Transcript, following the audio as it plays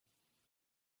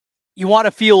You want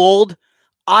to feel old?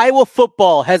 Iowa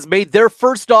football has made their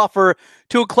first offer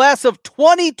to a class of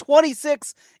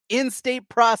 2026 in-state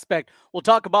prospect. We'll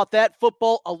talk about that,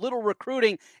 football, a little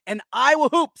recruiting, and Iowa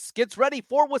hoops gets ready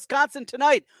for Wisconsin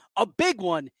tonight. A big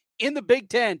one in the Big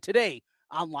Ten today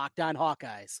on Locked On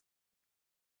Hawkeyes.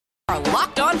 Our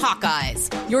Locked On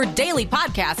Hawkeyes, your daily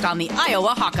podcast on the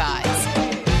Iowa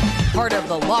Hawkeyes. Part of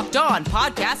the Locked On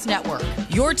Podcast Network,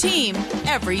 your team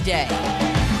every day.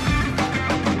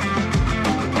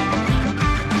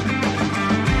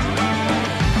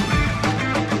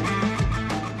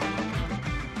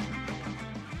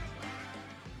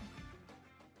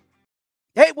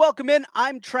 Hey, welcome in.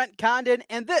 I'm Trent Condon,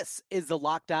 and this is the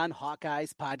Locked On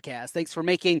Hawkeyes podcast. Thanks for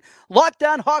making Locked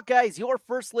On Hawkeyes your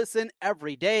first listen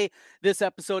every day. This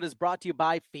episode is brought to you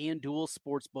by FanDuel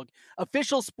Sportsbook,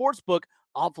 official sportsbook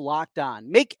of Locked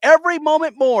On. Make every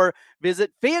moment more.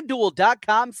 Visit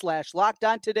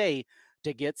FanDuel.com/LockedOn today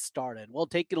to get started. Well,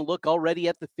 taking a look already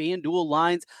at the FanDuel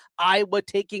lines, Iowa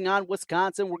taking on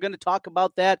Wisconsin. We're going to talk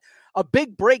about that. A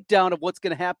big breakdown of what's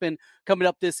going to happen coming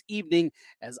up this evening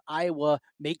as Iowa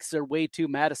makes their way to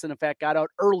Madison. In fact, got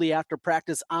out early after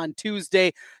practice on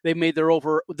Tuesday. They made their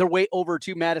way over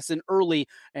to Madison early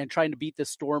and trying to beat the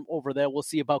Storm over there. We'll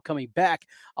see about coming back,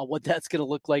 what that's going to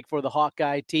look like for the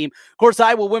Hawkeye team. Of course,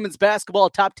 Iowa women's basketball,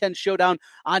 a top 10 showdown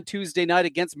on Tuesday night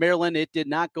against Maryland. It did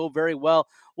not go very well.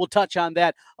 We'll touch on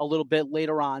that a little bit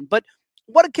later on. But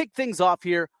want to kick things off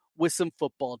here with some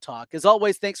football talk. As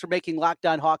always, thanks for making Locked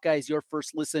On Hawkeyes your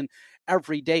first listen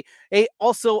every day. Hey,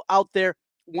 also out there,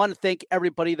 want to thank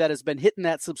everybody that has been hitting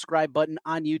that subscribe button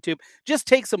on YouTube. Just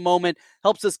takes a moment,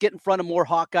 helps us get in front of more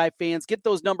Hawkeye fans, get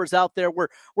those numbers out there. We're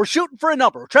shooting for a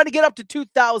number. We're trying to get up to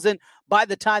 2,000 by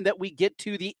the time that we get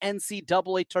to the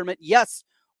NCAA tournament. Yes,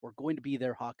 we're going to be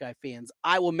there, Hawkeye fans.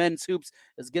 Iowa men's hoops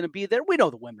is going to be there. We know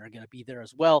the women are going to be there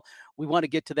as well. We want to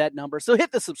get to that number. So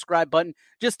hit the subscribe button.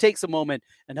 Just takes a moment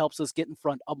and helps us get in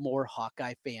front of more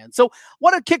Hawkeye fans. So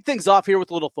want to kick things off here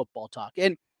with a little football talk.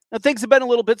 And things have been a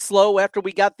little bit slow after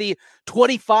we got the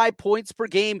 25 points per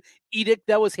game edict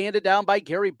that was handed down by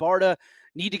Gary Barta.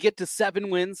 Need to get to 7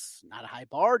 wins. Not a high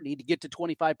bar. Need to get to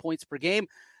 25 points per game.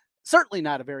 Certainly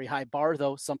not a very high bar,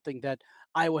 though, something that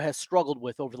Iowa has struggled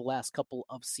with over the last couple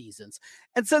of seasons.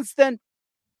 And since then,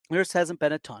 there hasn't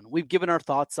been a ton. We've given our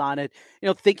thoughts on it,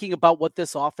 thinking about what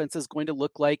this offense is going to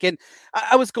look like. And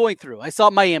I was going through, I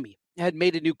saw Miami had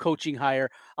made a new coaching hire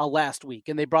last week,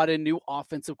 and they brought in a new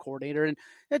offensive coordinator. And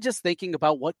just thinking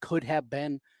about what could have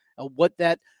been, what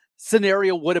that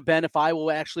scenario would have been if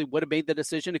Iowa actually would have made the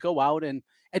decision to go out and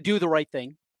do the right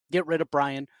thing, get rid of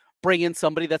Brian, bring in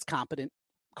somebody that's competent.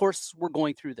 Of course, we're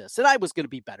going through this, and I was going to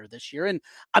be better this year, and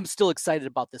I'm still excited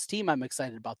about this team. I'm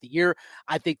excited about the year.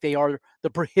 I think they are the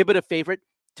prohibitive favorite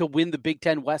to win the Big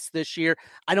Ten West this year.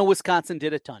 I know Wisconsin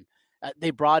did a ton.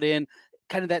 They brought in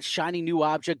kind of that shiny new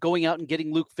object, going out and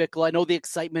getting Luke Fickell. I know the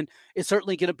excitement is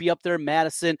certainly going to be up there in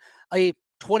Madison, a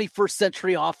 21st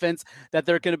century offense that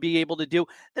they're going to be able to do.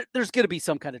 There's going to be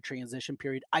some kind of transition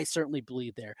period. I certainly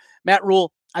believe there. Matt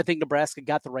Rhule, I think Nebraska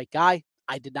got the right guy.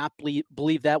 I did not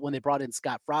believe that when they brought in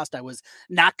Scott Frost. I was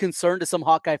not concerned, as some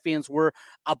Hawkeye fans were,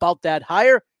 about that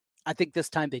hire. I think this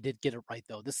time they did get it right,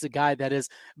 though. This is a guy that has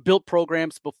built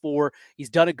programs before. He's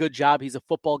done a good job. He's a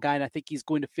football guy, and I think he's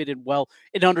going to fit in well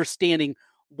in understanding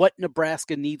what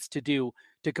Nebraska needs to do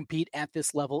to compete at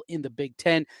this level in the Big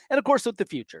Ten. And of course, with the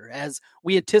future, as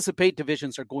we anticipate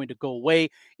divisions are going to go away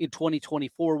in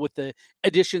 2024 with the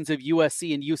additions of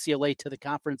USC and UCLA to the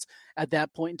conference at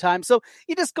that point in time. So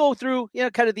you just go through,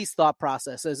 kind of these thought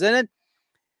processes. And then,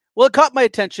 well, it caught my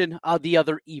attention the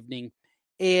other evening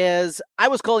is I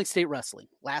was calling state wrestling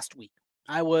last week.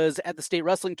 I was at the state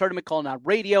wrestling tournament calling on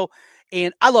radio,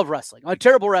 and I love wrestling. I'm a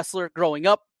terrible wrestler growing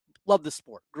up. Love the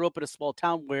sport. Grew up in a small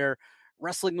town where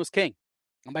wrestling was king.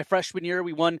 In my freshman year,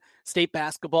 we won state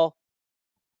basketball.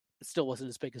 It still wasn't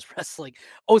as big as wrestling.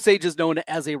 Osage is known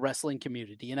as a wrestling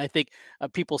community, and I think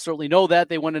people certainly know that.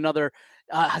 They won another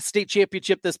state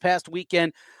championship this past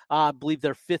weekend. I believe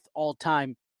they're 5th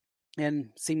all-time, and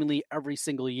seemingly every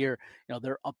single year,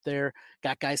 they're up there,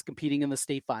 got guys competing in the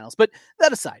state finals. But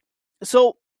that aside,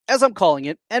 so as I'm calling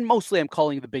it, and mostly I'm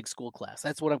calling the big school class.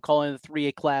 That's what I'm calling the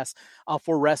 3A class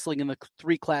for wrestling in the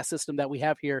 3-class system that we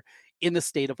have here in the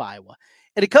state of Iowa.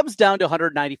 And it comes down to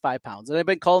 195 pounds. And I've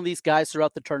been calling these guys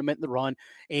throughout the tournament and the run.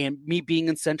 And me being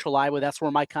in central Iowa, that's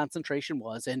where my concentration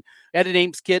was. And I had an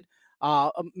Ames kid,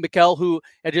 Mikkel, who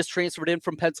had just transferred in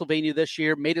from Pennsylvania this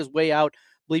year, made his way out. I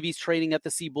believe he's training at the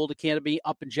Seabold Academy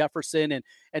up in Jefferson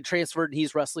and transferred, and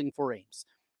he's wrestling for Ames.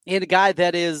 And a guy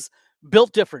that is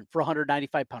built different for a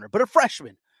 195-pounder, but a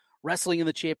freshman wrestling in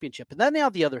the championship. And then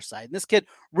on the other side, and this kid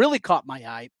really caught my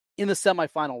eye in the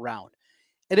semifinal round,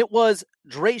 and it was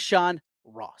Drayshawn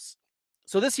Ross.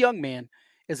 So this young man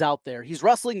is out there. He's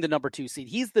wrestling the number 2 seed.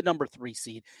 He's the number 3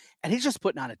 seed, and he's just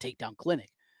putting on a takedown clinic.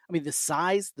 I mean, the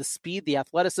size, the speed, the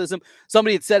athleticism.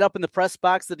 Somebody had said up in the press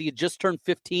box that he had just turned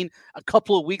 15 a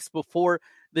couple of weeks before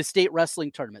the state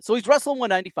wrestling tournament. So he's wrestling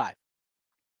 195.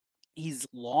 He's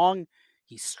long.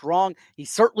 He's strong. He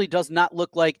certainly does not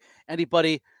look like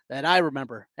anybody that I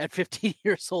remember at 15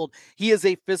 years old. He is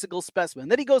a physical specimen.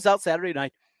 Then he goes out Saturday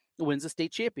night and wins the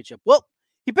state championship. Well,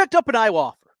 he picked up an Iowa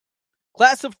offer.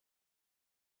 Class of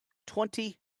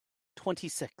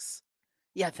 2026.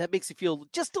 Yeah, that makes you feel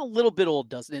just a little bit old,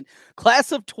 doesn't it?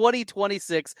 Class of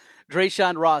 2026,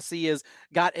 Drayshawn Ross, he has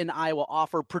got an Iowa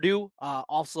offer. Purdue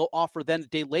also offered then a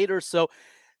day later. So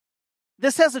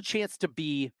this has a chance to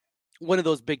be one of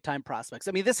those big-time prospects.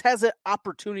 I mean, this has an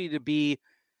opportunity to be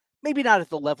maybe not at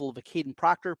the level of a Caden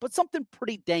Proctor, but something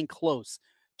pretty dang close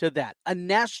to that. A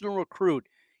national recruit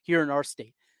here in our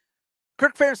state.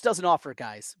 Kirk Ferentz doesn't offer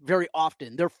guys very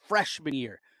often their freshman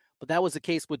year, but that was the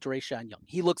case with Drayshawn Young.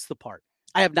 He looks the part.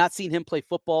 I have not seen him play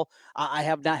football. I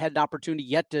have not had an opportunity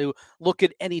yet to look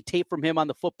at any tape from him on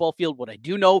the football field. What I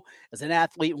do know as an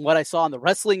athlete and what I saw on the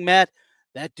wrestling mat,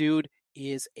 that dude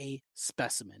is a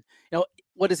specimen. You know,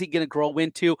 what is he going to grow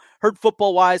into? Heard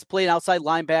football-wise, playing outside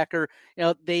linebacker. You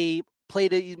know, they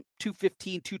played a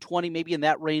 215, 220, maybe in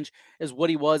that range is what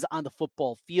he was on the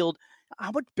football field.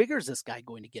 How much bigger is this guy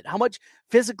going to get? How much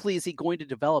physically is he going to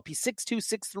develop? He's 6'2",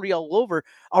 6'3" all over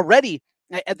already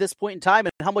at this point in time,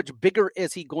 and how much bigger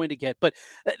is he going to get? But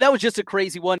that was just a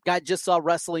crazy one. Guy just saw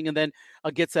wrestling and then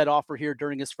gets that offer here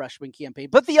during his freshman campaign.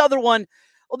 But the other one,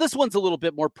 well, this one's a little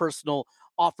bit more personal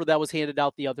offer that was handed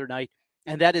out the other night,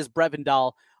 and that is Brevin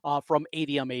Dahl from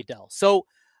ADM Adel. So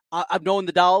I've known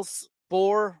the Dahls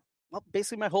for, well,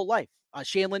 basically my whole life.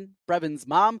 Shanlin, Brevin's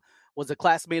mom, was a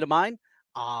classmate of mine.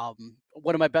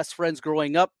 One of my best friends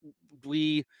growing up.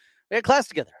 We had class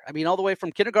together. I mean, all the way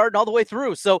from kindergarten all the way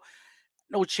through. So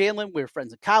no, Shanlin, we were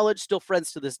friends in college, still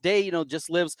friends to this day, you know, just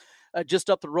lives just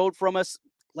up the road from us,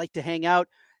 like to hang out.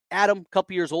 Adam, a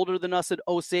couple years older than us at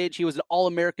Osage. He was an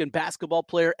All-American basketball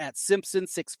player at Simpson,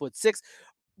 6'6".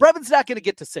 Brevin's not going to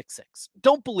get to 6'6".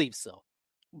 Don't believe so.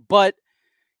 But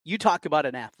you talk about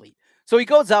an athlete. So he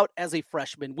goes out as a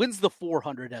freshman, wins the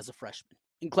 400 as a freshman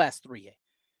in Class 3A.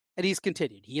 And he's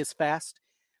continued. He is fast.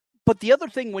 But the other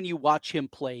thing when you watch him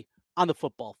play on the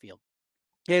football field,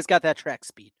 he's got that track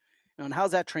speed. And how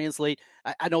does that translate?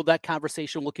 I know that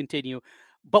conversation will continue.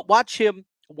 But watch him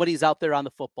when he's out there on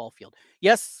the football field.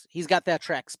 Yes, he's got that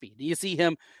track speed. You see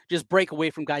him just break away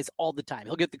from guys all the time.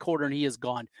 He'll get the quarter and he is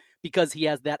gone because he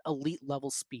has that elite level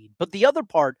speed. But the other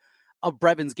part of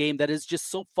Brevin's game that is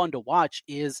just so fun to watch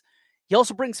is he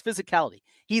also brings physicality.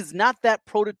 He's not that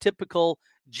prototypical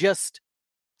just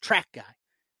track guy.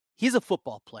 He's a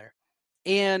football player.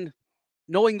 And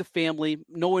knowing the family,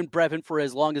 knowing Brevin for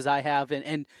as long as I have,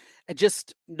 and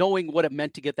just knowing what it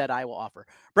meant to get that Iowa offer.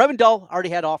 Brevin Dahl already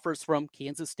had offers from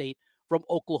Kansas State, from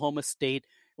Oklahoma State.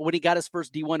 When he got his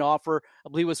first D1 offer, I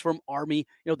believe it was from Army.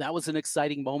 You know, that was an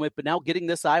exciting moment. But now getting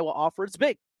this Iowa offer, it's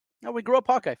big. Now, we grew up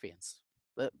Hawkeye fans.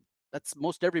 That's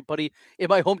most everybody in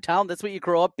my hometown. That's what you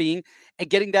grow up being. And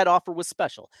getting that offer was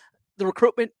special. The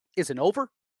recruitment isn't over.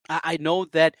 I know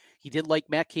that he did like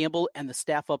Matt Campbell, and the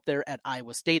staff up there at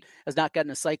Iowa State has not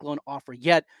gotten a Cyclone offer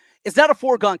yet. It's not a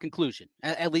foregone conclusion,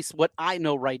 at least what I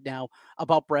know right now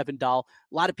about Brevin Dahl.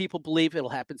 A lot of people believe it'll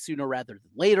happen sooner rather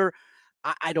than later.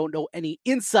 I don't know any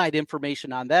inside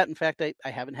information on that. In fact, I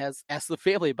haven't asked the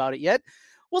family about it yet.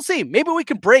 We'll see. Maybe we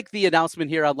can break the announcement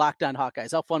here on Locked On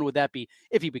Hawkeyes. How fun would that be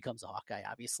if he becomes a Hawkeye,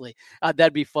 obviously?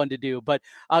 That'd be fun to do. But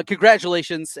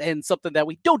congratulations, and something that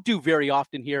we don't do very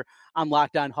often here on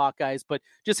Locked On Hawkeyes, but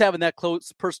just having that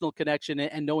close personal connection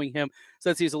and knowing him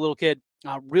since he's a little kid,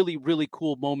 really, really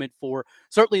cool moment for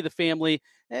certainly the family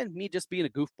and me just being a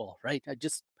goofball, right?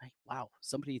 Wow,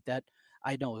 somebody that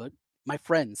I know, my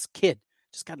friend's kid,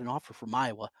 just got an offer from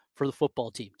Iowa for the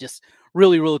football team. Just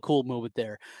really, really cool moment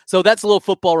there. So that's a little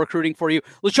football recruiting for you.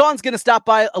 LaShawn's going to stop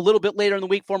by a little bit later in the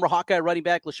week. Former Hawkeye running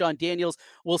back LaShawn Daniels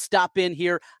will stop in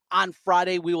here on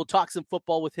Friday. We will talk some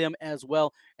football with him as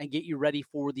well and get you ready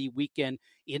for the weekend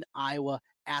in Iowa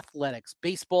athletics.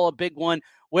 Baseball, a big one.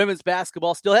 Women's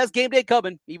basketball still has game day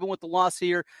coming, even with the loss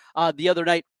here the other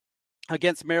night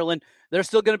against Maryland. They're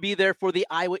still going to be there for the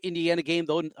Iowa-Indiana game,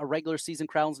 though a regular season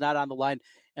crown's not on the line.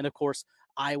 And, of course,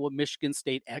 Iowa-Michigan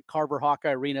State at Carver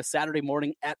Hawkeye Arena Saturday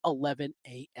morning at 11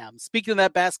 a.m. Speaking of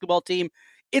that basketball team,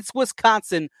 it's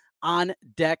Wisconsin on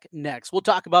deck next. We'll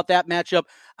talk about that matchup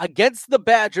against the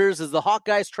Badgers as the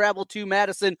Hawkeyes travel to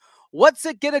Madison. What's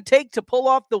it going to take to pull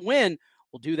off the win?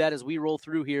 We'll do that as we roll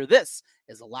through here. This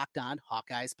is the Locked On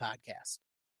Hawkeyes podcast.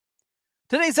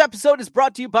 Today's episode is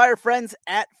brought to you by our friends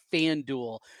at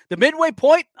FanDuel. The midway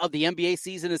point of the NBA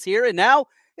season is here, and now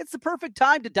it's the perfect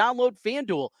time to download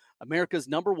FanDuel, America's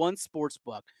 #1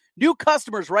 sportsbook. New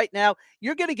customers right now,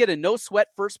 you're going to get a no-sweat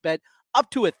first bet up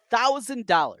to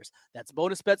 $1,000. That's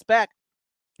bonus bets back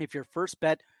if your first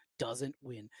bet doesn't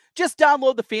win. Just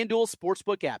download the FanDuel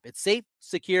Sportsbook app. It's safe,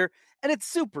 secure, and it's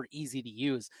super easy to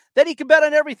use. Then you can bet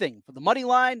on everything from the money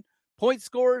line, point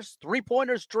scores,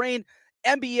 three-pointers drained,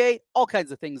 NBA, all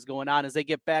kinds of things going on as they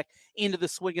get back into the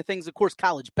swing of things. Of course,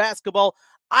 college basketball,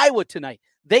 Iowa tonight.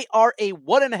 They are a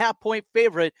 1.5-point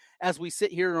favorite as we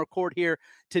sit here and record here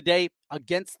today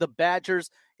against the Badgers.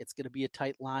 It's going to be a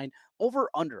tight line. Over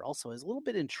under also is a little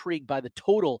bit intrigued by the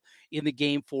total in the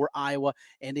game for Iowa,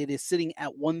 and it is sitting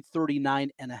at 139.5.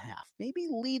 Maybe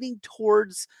leading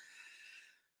towards,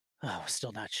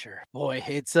 still not sure. Boy,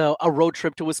 it's a road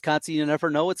trip to Wisconsin. You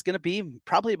never know. It's going to be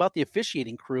probably about the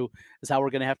officiating crew is how we're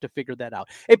going to have to figure that out.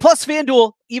 Hey, plus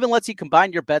FanDuel even lets you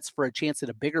combine your bets for a chance at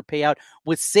a bigger payout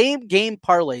with same game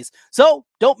parlays. So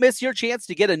don't miss your chance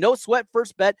to get a no sweat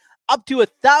first bet up to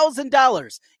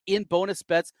 $1,000 in bonus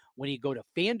bets when you go to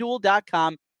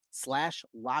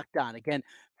FanDuel.com/lockedon. Again,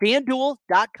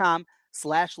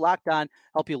 FanDuel.com/lockedon.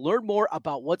 Help you learn more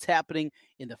about what's happening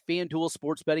in the FanDuel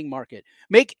sports betting market.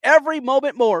 Make every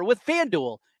moment more with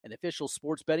FanDuel, an official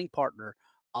sports betting partner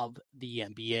of the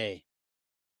NBA.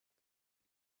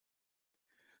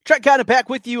 Trent Condon back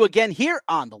with you again here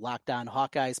on the Locked On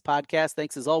Hawkeyes podcast.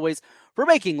 Thanks as always for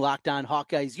making Locked On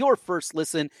Hawkeyes your first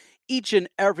listen each and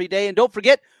every day. And don't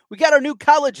forget, we got our new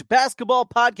college basketball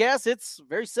podcast. It's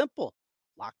very simple.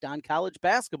 Locked On College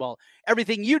Basketball.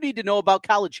 Everything you need to know about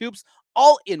college hoops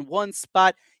all in one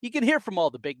spot. You can hear from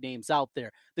all the big names out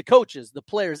there. The coaches, the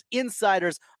players,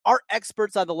 insiders, our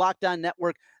experts on the Locked On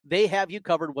Network. They have you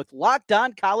covered with Locked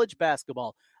On College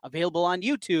Basketball. Available on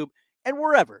YouTube and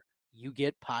wherever you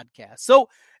get podcasts. So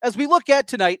as we look at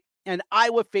tonight and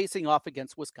Iowa facing off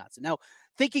against Wisconsin. Now,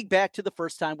 thinking back to the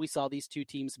first time we saw these two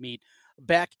teams meet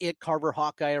back at Carver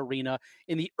Hawkeye Arena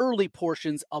in the early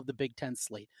portions of the Big Ten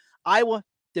slate, Iowa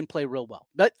didn't play real well,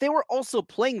 but they were also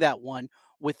playing that one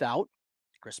without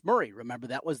Chris Murray. Remember,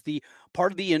 that was the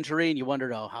part of the injury, and you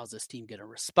wondered, how's this team going to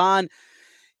respond?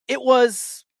 It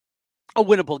was a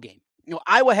winnable game.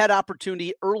 Iowa had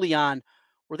opportunity early on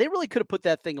where they really could have put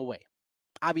that thing away.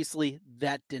 Obviously,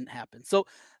 that didn't happen. So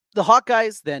the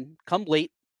Hawkeyes then come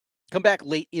back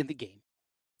late in the game,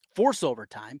 force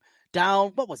overtime,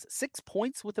 down, 6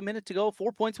 points with a minute to go,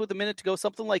 4 points with a minute to go,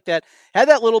 something like that. Had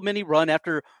that little mini run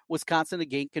after Wisconsin had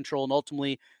gained control and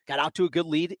ultimately got out to a good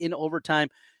lead in overtime.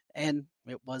 And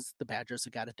it was the Badgers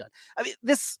who got it done. I mean,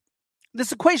 this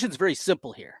equation is very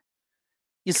simple here.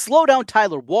 You slow down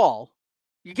Tyler Wall,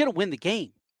 you're going to win the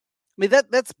game. I mean,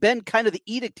 that's been kind of the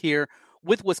edict here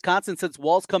with Wisconsin since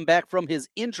Wall's come back from his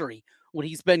injury. When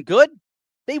he's been good,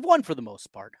 they've won for the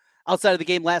most part. Outside of the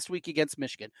game last week against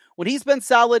Michigan. When he's been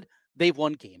solid, they've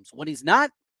won games. When he's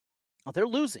not, they're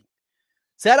losing.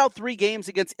 Sat out 3 games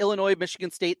against Illinois,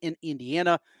 Michigan State, and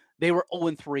Indiana. They were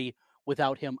 0-3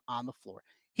 without him on the floor.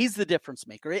 He's the difference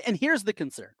maker. And here's the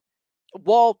concern.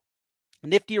 Wall,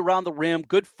 nifty around the rim,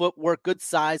 good footwork, good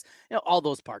size, all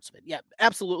those parts of it. Yeah,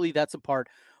 absolutely, that's a part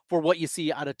for what you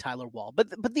see out of Tyler Wall.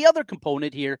 But the other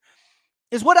component here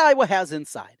is what Iowa has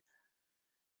inside.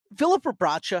 Filip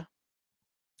Rebraca,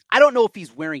 I don't know if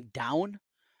he's wearing down.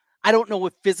 I don't know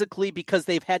if physically because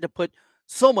they've had to put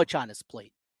so much on his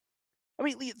plate. I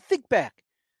mean, think back.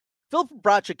 Filip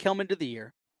Rebraca came into the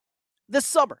year this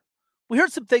summer. We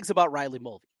heard some things about Riley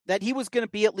Mulvey, that he was going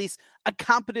to be at least a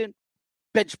competent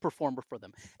bench performer for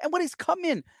them. And when he's come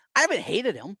in, I haven't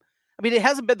hated him. I mean, it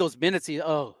hasn't been those minutes,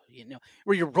 where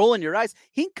you're rolling your eyes.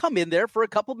 He can come in there for a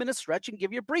couple minutes stretch and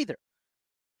give you a breather.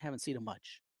 Haven't seen him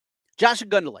much. Josh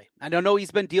Ogundele, I don't know,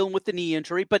 he's been dealing with the knee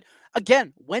injury, but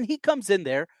again, when he comes in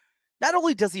there, not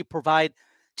only does he provide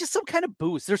just some kind of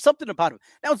boost, there's something about him.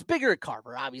 Now, it's bigger at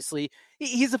Carver, obviously.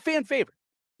 He's a fan favorite.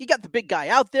 You got the big guy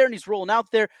out there, and he's rolling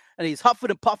out there, and he's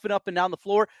huffing and puffing up and down the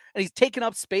floor, and he's taking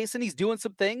up space, and he's doing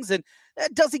some things, and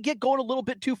does he get going a little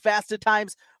bit too fast at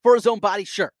times for his own body?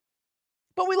 Sure.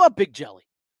 But we love Big Jelly.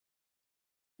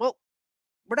 Well,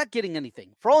 we're not getting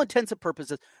anything. For all intents and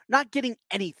purposes, not getting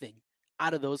anything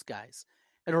out of those guys.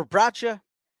 And Rebraca,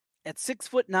 at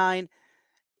 6'9",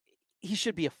 he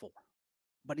should be a 4,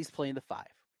 but he's playing the 5.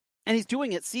 And he's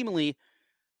doing it seemingly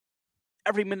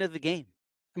every minute of the game.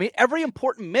 I mean, every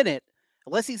important minute,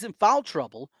 unless he's in foul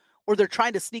trouble or they're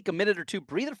trying to sneak a minute or two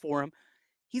breather for him,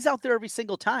 he's out there every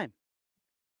single time.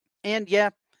 And yeah,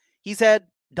 he's had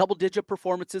double-digit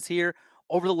performances here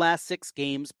over the last 6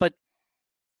 games, but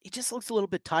he just looks a little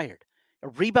bit tired.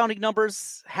 Rebounding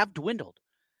numbers have dwindled.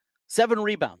 7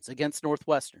 rebounds against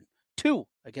Northwestern, 2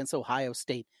 against Ohio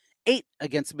State, 8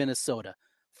 against Minnesota,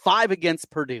 5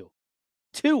 against Purdue,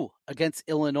 2 against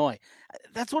Illinois.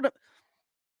 That's what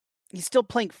he's still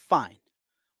playing fine,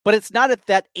 but it's not at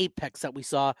that apex that we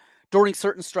saw during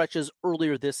certain stretches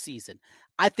earlier this season.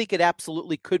 I think it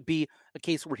absolutely could be a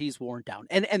case where he's worn down.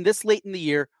 And this late in the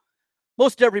year,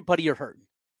 most everybody are hurting,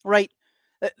 right?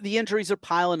 The injuries are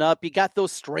piling up. You got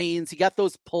those strains, you got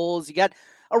those pulls, you got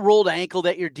a rolled ankle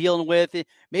that you're dealing with.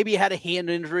 Maybe you had a hand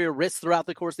injury or wrist throughout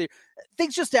the course of the year.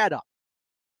 Things just add up.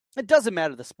 It doesn't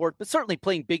matter the sport, but certainly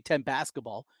playing Big Ten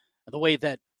basketball, the way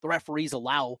that the referees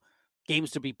allow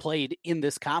games to be played in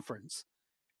this conference,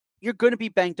 you're going to be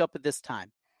banged up at this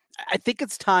time. I think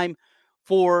it's time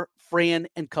for Fran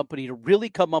and company to really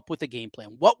come up with a game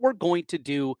plan. What we're going to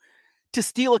do to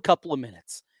steal a couple of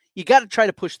minutes. You got to try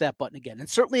to push that button again, and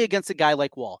certainly against a guy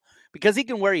like Wall, because he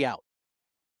can wear you out.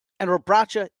 And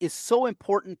Rebraca is so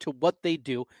important to what they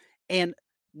do, and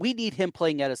we need him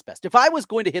playing at his best. If I was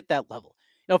going to hit that level,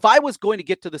 if I was going to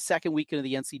get to the second weekend of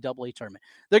the NCAA tournament,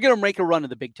 they're going to make a run of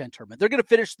the Big Ten tournament. They're going to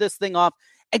finish this thing off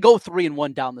and go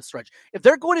 3-1 down the stretch. If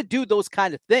they're going to do those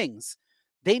kind of things,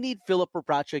 they need Filip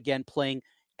Rebraca again playing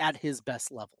at his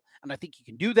best level. And I think you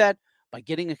can do that by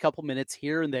getting a couple minutes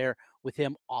here and there with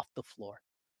him off the floor.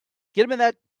 Get him in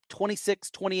that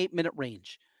 26, 28-minute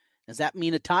range. Does that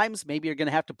mean at times maybe you're going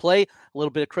to have to play a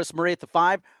little bit of Kris Murray at the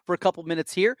 5 for a couple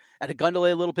minutes here, at a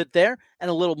Gundelay a little bit there, and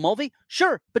a little Mulvey?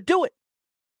 Sure, but do it.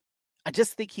 I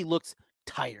just think he looks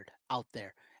tired out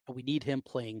there, and we need him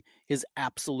playing his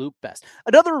absolute best.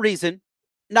 Another reason,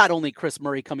 not only Kris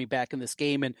Murray coming back in this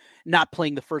game and not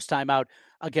playing the first time out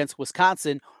against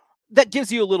Wisconsin, that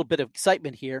gives you a little bit of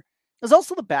excitement here, is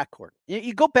also the backcourt.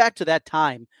 You go back to that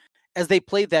time as they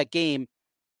played that game,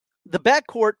 the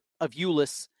backcourt of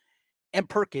Ulis and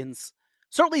Perkins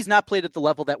certainly has not played at the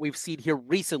level that we've seen here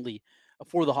recently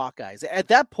for the Hawkeyes. At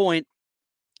that point,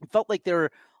 it felt like they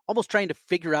were almost trying to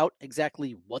figure out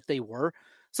exactly what they were.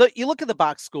 So you look at the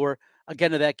box score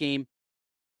again of that game,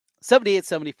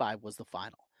 78-75 was the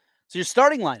final. So your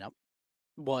starting lineup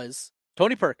was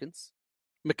Tony Perkins,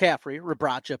 McCaffery,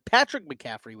 Rebraca, Patrick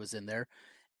McCaffery was in there,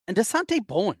 and Dasonte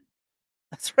Bowen.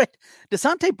 That's right.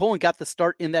 Dasonte Bowen got the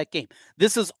start in that game.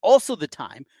 This is also the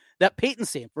time that Peyton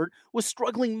Sandfort was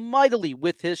struggling mightily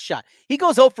with his shot. He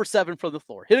goes 0 for 7 from the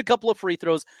floor, hit a couple of free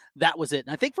throws. That was it.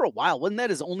 And I think for a while, wasn't that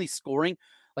his only scoring?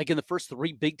 Like in the first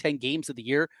 3 Big Ten games of the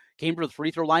year, came to the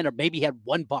free throw line, or maybe had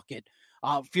one bucket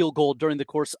field goal during the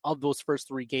course of those first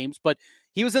 3 games. But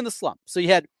he was in the slump. So you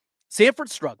had Sandfort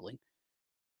struggling.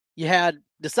 You had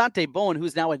Dasonte Bowen,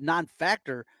 who's now a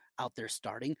non-factor out there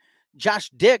starting. Josh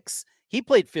Dix, he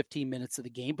played 15 minutes of the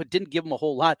game, but didn't give him a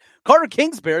whole lot. Carter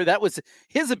Kingsbury, that was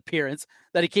his appearance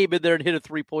that he came in there and hit a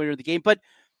 3-pointer in the game. But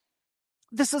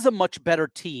this is a much better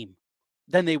team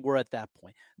than they were at that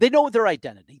point. They know their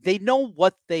identity. They know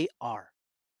what they are.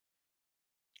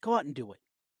 Go out and do it.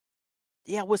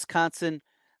 Yeah, Wisconsin,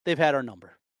 they've had our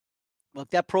number. Look,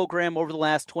 that program over the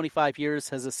last 25 years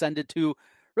has ascended to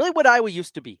really what Iowa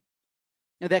used to be.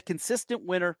 And that consistent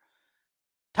winner,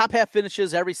 top half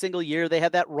finishes every single year. They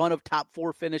had that run of top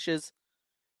 4 finishes.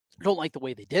 I don't like the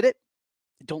way they did it.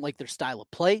 I don't like their style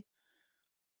of play.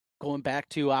 Going back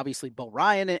to, obviously, Bo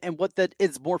Ryan and what that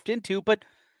is morphed into, but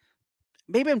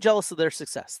maybe I'm jealous of their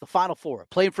success. The Final Four,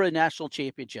 playing for a national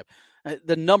championship,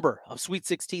 the number of Sweet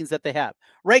 16s that they have,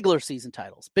 regular season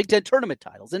titles, Big Ten tournament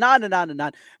titles, and on and on and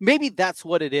on. Maybe that's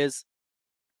what it is.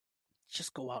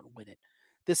 Just go out and win it.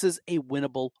 This is a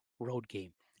winnable road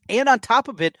game. And on top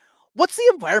of it, what's the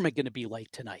environment going to be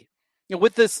like tonight?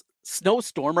 With this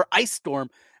snowstorm or ice storm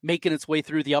making its way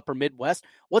through the upper Midwest,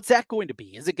 what's that going to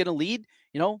be? Is it going to lead,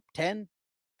 10,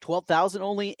 12,000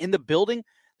 only in the building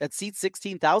that seats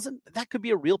 16,000? That could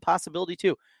be a real possibility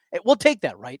too. We'll take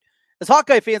that, right? As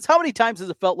Hawkeye fans, how many times has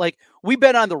it felt like we've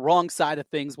been on the wrong side of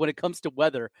things when it comes to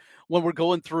weather, when we're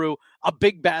going through a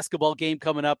big basketball game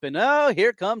coming up and,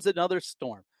 here comes another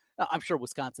storm. I'm sure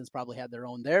Wisconsin's probably had their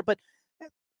own there, but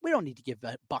we don't need to give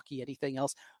Bucky anything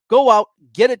else. Go out,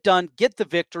 get it done, get the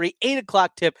victory. 8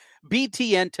 o'clock tip,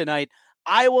 BTN tonight,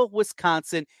 Iowa,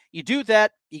 Wisconsin. You do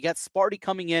that, you got Sparty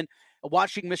coming in,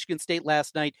 watching Michigan State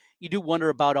last night. You do wonder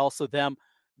about also them.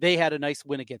 They had a nice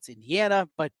win against Indiana,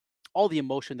 but all the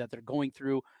emotion that they're going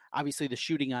through, obviously the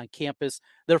shooting on campus,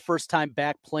 their first time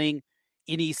back playing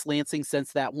in East Lansing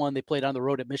since that one. They played on the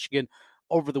road at Michigan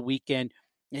over the weekend.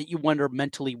 You wonder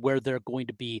mentally where they're going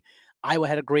to be. Iowa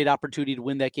had a great opportunity to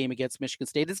win that game against Michigan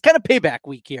State. It's kind of payback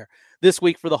week here this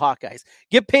week for the Hawkeyes.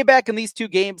 Get payback in these 2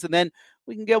 games, and then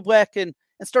we can go back and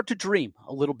start to dream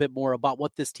a little bit more about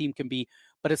what this team can be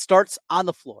but it starts on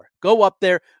the floor. Go up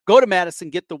there, go to Madison,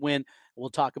 get the win. We'll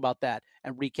talk about that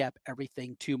and recap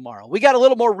everything tomorrow. We got a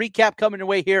little more recap coming your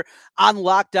way here on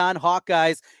Locked On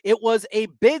Hawkeyes. It was a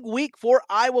big week for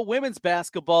Iowa women's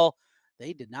basketball.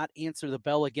 They did not answer the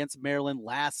bell against Maryland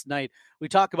last night. We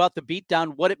talk about the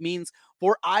beatdown, what it means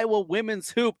for Iowa women's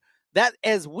hoop. That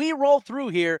as we roll through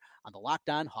here on the Locked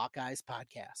On Hawkeyes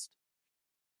podcast.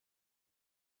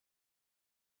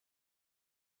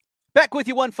 Back with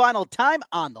you one final time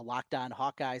on the Locked On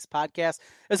Hawkeyes podcast.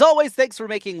 As always, thanks for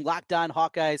making Locked On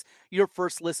Hawkeyes your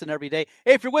first listen every day.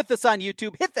 Hey, if you're with us on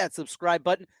YouTube, hit that subscribe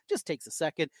button. Just takes a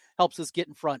second. Helps us get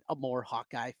in front of more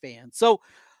Hawkeye fans. So,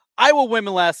 Iowa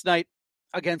women last night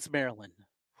against Maryland.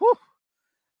 Whew.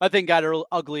 I think got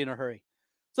ugly in a hurry.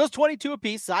 So it's 22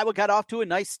 apiece. Iowa got off to a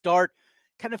nice start.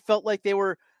 Kind of felt like they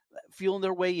were feeling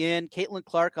their way in. Caitlin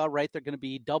Clark, all right, they're going to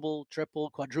be double, triple,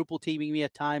 quadruple teaming me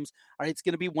at times. All right, it's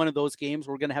going to be one of those games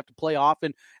we're going to have to play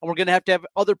often, and we're going to have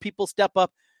other people step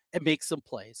up and make some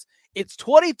plays. It's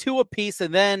 22 apiece,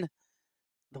 and then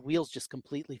the wheels just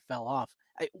completely fell off.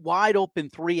 Wide open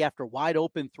three after wide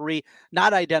open three,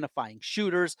 not identifying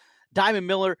shooters. Diamond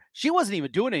Miller, she wasn't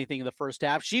even doing anything in the first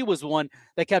half. She was the one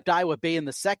that kept Iowa at bay in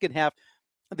the second half.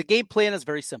 The game plan is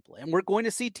very simple, and we're going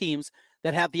to see teams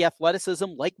that have the athleticism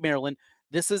like Maryland.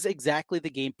 This is exactly the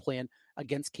game plan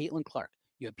against Caitlin Clark.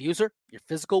 You abuse her, you're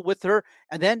physical with her,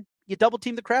 and then you double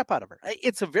team the crap out of her.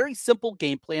 It's a very simple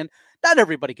game plan. Not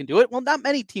everybody can do it. Well, not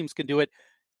many teams can do it,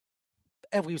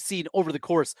 and we've seen over the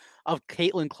course of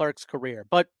Caitlin Clark's career.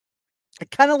 But I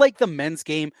kind of like the men's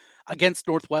game against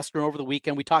Northwestern over the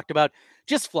weekend. We talked about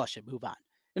just flush it, move on.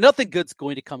 And nothing good's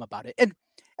going to come about it. And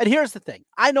here's the thing.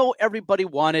 I know everybody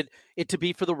wanted it to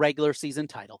be for the regular season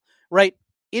title, right?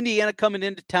 Indiana coming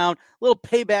into town, a little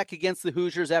payback against the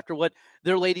Hoosiers after what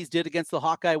their ladies did against the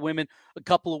Hawkeye women a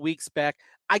couple of weeks back.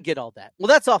 I get all that. Well,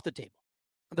 that's off the table.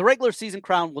 The regular season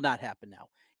crown will not happen now.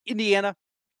 Indiana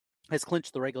has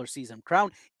clinched the regular season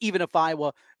crown. Even if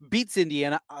Iowa beats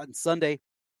Indiana on Sunday,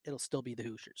 it'll still be the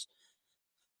Hoosiers.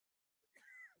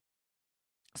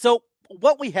 So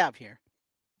what we have here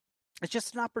is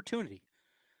just an opportunity.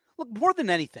 Look, more than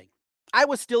anything, I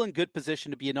was still in good position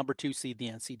to be a number 2 seed in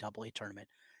the NCAA tournament.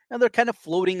 And they're kind of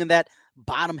floating in that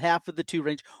bottom half of the 2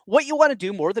 range. What you want to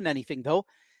do more than anything, though,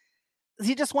 is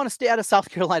you just want to stay out of South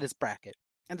Carolina's bracket.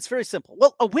 And it's very simple.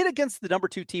 Well, a win against the number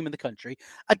 2 team in the country,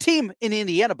 a team in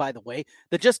Indiana, by the way,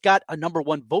 that just got a number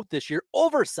 1 vote this year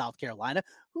over South Carolina,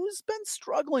 who's been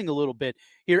struggling a little bit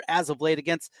here as of late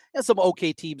against some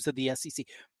okay teams in the SEC.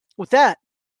 With that,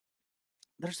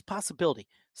 there's a possibility.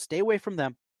 Stay away from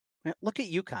them. Look at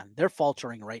UConn. They're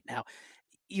faltering right now.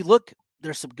 You look,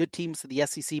 there's some good teams in the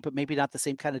SEC, but maybe not the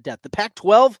same kind of depth. The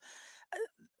Pac-12,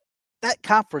 that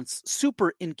conference,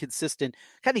 super inconsistent,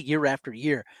 kind of year after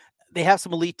year. They have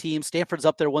some elite teams. Stanford's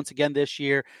up there once again this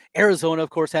year. Arizona,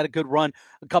 of course, had a good run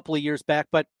a couple of years back,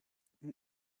 but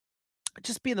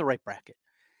just be in the right bracket.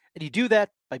 And you do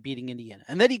that by beating Indiana.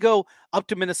 And then you go up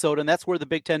to Minnesota, and that's where the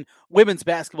Big Ten women's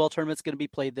basketball tournament is going to be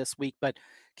played this week. But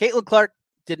Caitlin Clark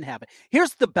didn't have it.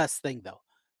 Here's the best thing, though,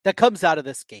 that comes out of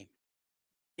this game.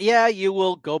 Yeah, you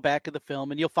will go back to the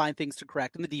film, and you'll find things to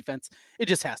correct. In the defense, it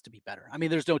just has to be better. I mean,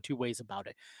 there's no two ways about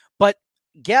it. But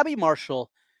Gabby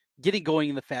Marshall getting going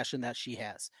in the fashion that she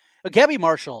has. Gabby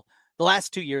Marshall, the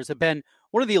last 2 years, have been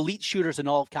one of the elite shooters in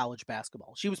all of college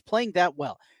basketball. She was playing that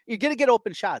well. You're going to get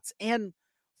open shots, and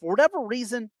for whatever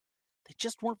reason, they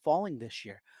just weren't falling this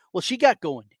year. Well, she got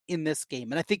going in this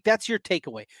game, and I think that's your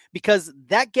takeaway, because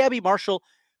that Gabby Marshall,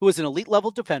 who is an elite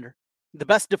level defender, the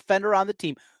best defender on the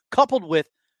team, coupled with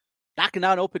knocking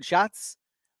down open shots,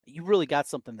 you really got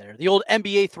something there. The old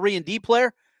NBA 3-and-D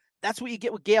player, that's what you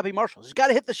get with Gabby Marshall. She's got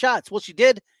to hit the shots. Well, she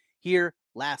did here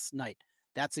last night.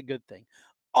 That's a good thing.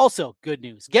 Also, good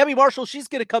news. Gabby Marshall, she's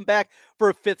going to come back for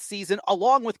a 5th season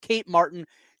along with Kate Martin.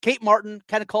 Kate Martin,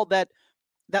 kind of called that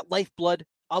lifeblood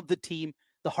of the team,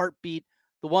 the heartbeat,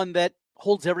 the one that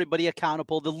holds everybody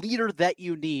accountable, the leader that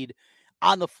you need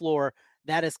on the floor.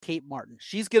 That is Kate Martin.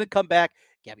 She's going to come back.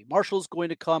 Gabby Marshall's going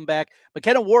to come back.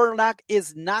 McKenna Warnock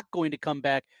is not going to come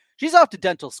back. She's off to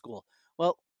dental school.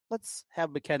 Well, let's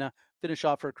have McKenna finish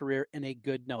off her career in a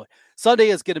good note. Sunday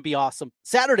is going to be awesome.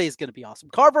 Saturday is going to be awesome.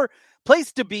 Carver,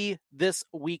 place to be this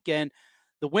weekend.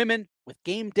 The women with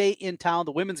game day in town.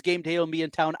 The women's game day will be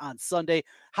in town on Sunday.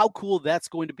 How cool that's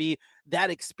going to be, that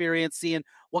experience, seeing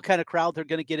what kind of crowd they're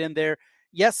going to get in there.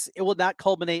 Yes, it will not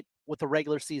culminate with a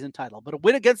regular season title, but a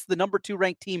win against the number 2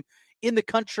 ranked team in the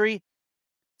country,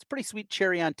 it's a pretty sweet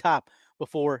cherry on top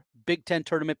before Big Ten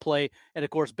tournament play, and of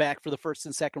course back for the first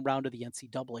and second round of the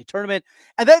NCAA tournament.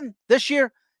 And then this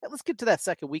year, let's get to that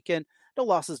second weekend. No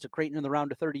losses to Creighton in the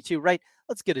round of 32, right?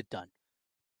 Let's get it done.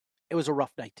 it was a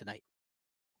rough night tonight.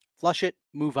 Flush it,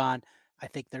 move on. I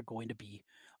think they're going to be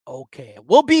okay.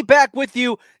 We'll be back with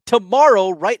you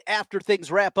tomorrow, right after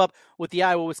things wrap up with the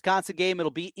Iowa-Wisconsin game.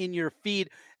 It'll be in your feed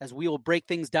as we will break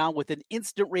things down with an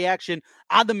instant reaction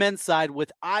on the men's side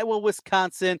with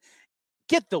Iowa-Wisconsin.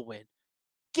 Get the win.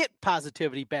 Get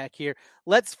positivity back here.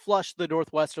 Let's flush the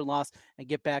Northwestern loss and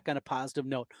get back on a positive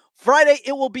note. Friday,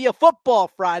 it will be a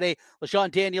football Friday.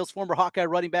 LaShawn Daniels, former Hawkeye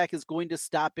running back, is going to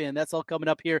stop in. That's all coming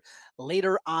up here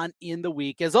later on in the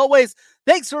week. As always,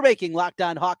 thanks for making Locked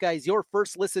On Hawkeyes your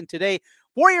first listen today.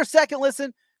 For your second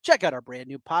listen, check out our brand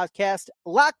new podcast,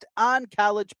 Locked On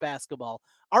College Basketball.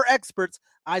 Our experts,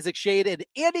 Isaac Shade and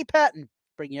Andy Patton,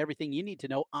 bring you everything you need to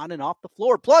know on and off the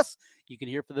floor. Plus, you can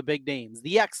hear from the big names,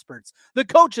 the experts, the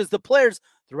coaches, the players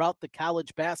throughout the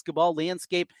college basketball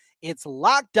landscape. It's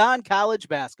Locked On College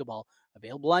Basketball,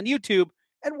 available on YouTube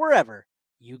and wherever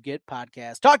you get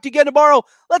podcasts. Talk to you again tomorrow.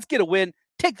 Let's get a win.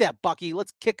 Take that, Bucky.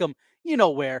 Let's kick them. You know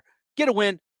where. Get a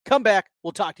win. Come back.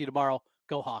 We'll talk to you tomorrow.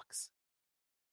 Go Hawks.